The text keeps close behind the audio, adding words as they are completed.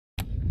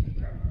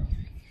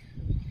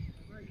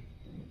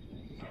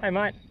Hey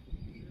mate.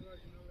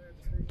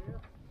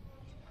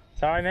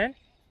 Sorry man?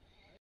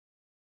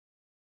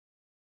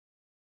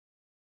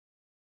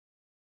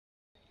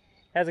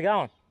 How's it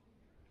going?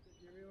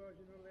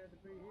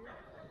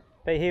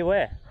 Be here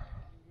where?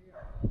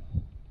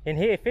 In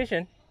here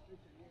fishing?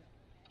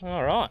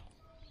 Alright.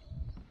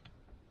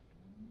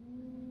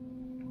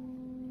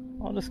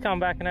 I'll just come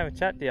back and have a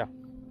chat to you.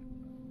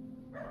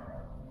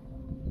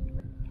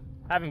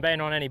 I haven't been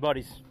on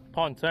anybody's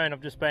pontoon,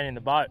 I've just been in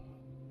the boat.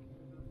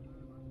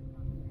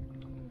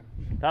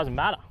 Doesn't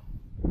matter.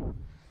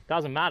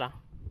 Doesn't matter.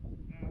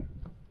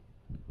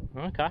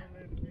 Okay.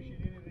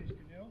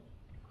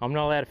 I'm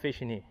not allowed to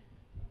fish in here.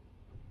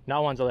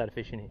 No one's allowed to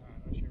fish in here.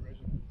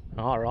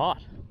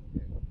 Alright.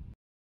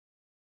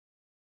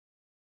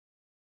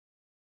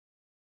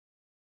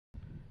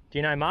 Do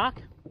you know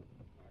Mark?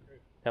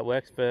 That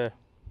works for...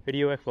 Who do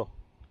you work for?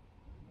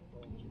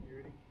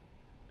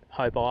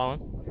 Hope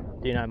Island.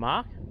 Do you know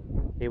Mark?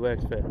 He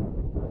works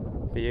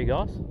for you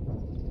guys?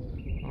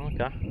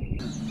 Okay.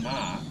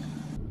 Mark?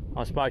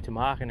 I spoke to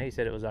Mark and he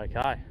said it was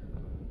okay.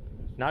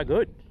 No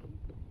good.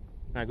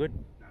 No good.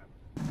 No.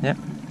 Yep.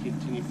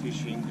 Continue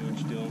fishing, do what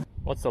you're doing.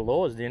 What's the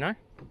laws, do you know? No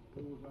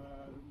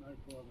private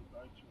boats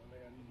are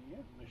allowed in here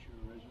unless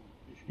you're a resident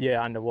fisherman.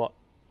 Yeah, under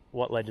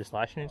what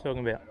legislation are you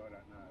talking about? I don't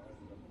know,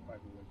 I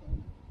haven't got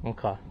the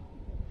paperwork on.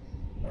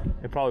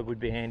 Okay. It probably would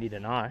be handy to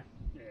know.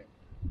 Yeah.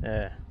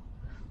 Yeah.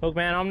 Look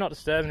man, I'm not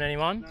disturbing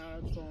anyone. No,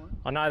 it's fine.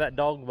 I know that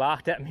dog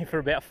barked at me for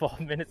about 5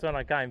 minutes when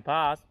I came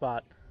past,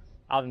 but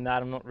other than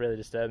that I'm not really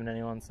disturbing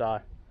anyone, so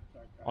Okay.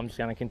 I'm just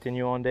going to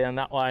continue on down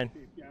that way.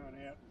 Keep going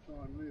out and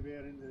try and move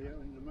out into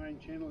the main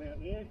channel out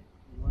there. You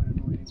won't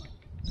annoy anyone.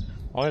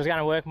 I'm just going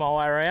to work my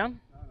way around,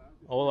 No,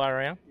 all the way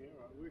around. yeah,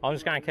 right. I'm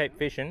just going to keep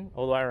fishing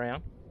all the way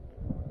around.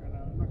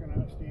 I'm not going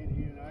to stand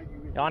here and argue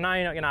with you. I know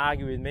you're not going to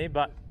argue with me,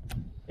 but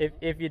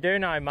if you do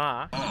know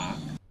Mark,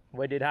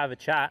 we did have a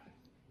chat,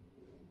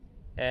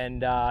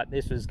 and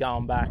this was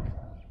going back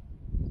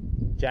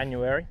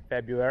January,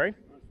 February,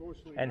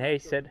 Unfortunately, and Mark he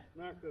said...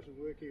 Mark doesn't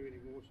work here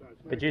anymore, so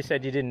it's But you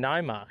said you didn't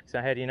know Mark, so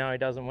how do you know he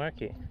doesn't work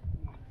here?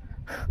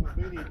 I've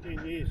been here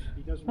 10 years.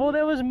 He doesn't Well, work.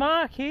 there was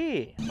Mark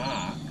here.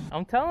 Mark?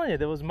 I'm telling you,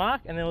 there was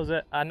Mark, and there was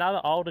another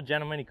older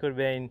gentleman. He could have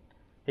been...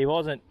 He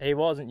wasn't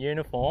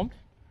uniformed,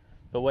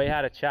 but we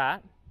had a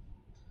chat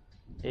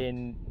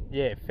in,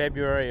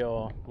 February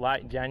or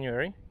late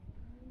January,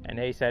 and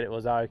he said it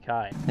was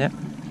okay. Yep.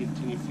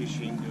 Continue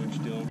fishing, do what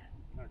you're doing.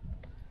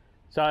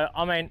 So,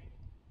 I mean,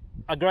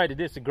 agree to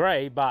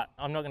disagree, but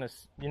I'm not going to,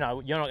 you're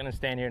not going to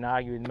stand here and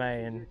argue with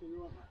me and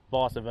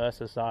vice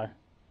versa, so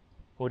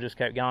we'll just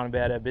keep going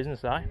about our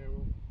business, eh? Yeah,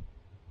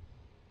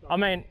 well, I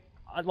mean,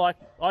 like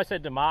I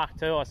said to Mark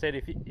too, I said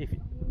if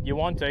you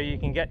want to, you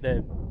can get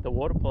the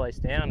water police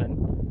down,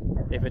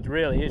 and if it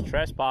really is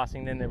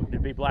trespassing, then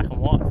it'd be black and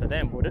white for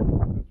them, would it?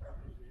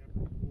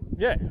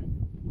 Yeah.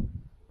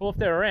 Well, if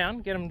they're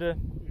around, get them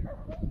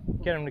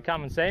to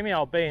come and see me.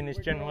 I'll be in this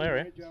general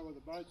area.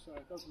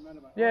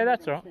 Yeah,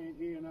 that's all right.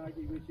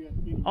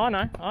 I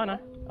know.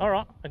 All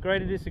right, agree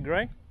to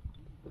disagree.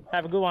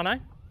 Have a good one, eh?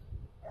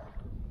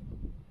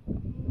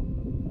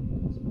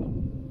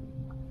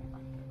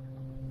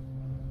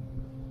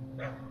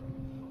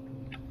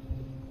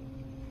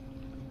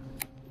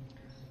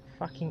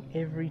 Fucking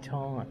every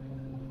time.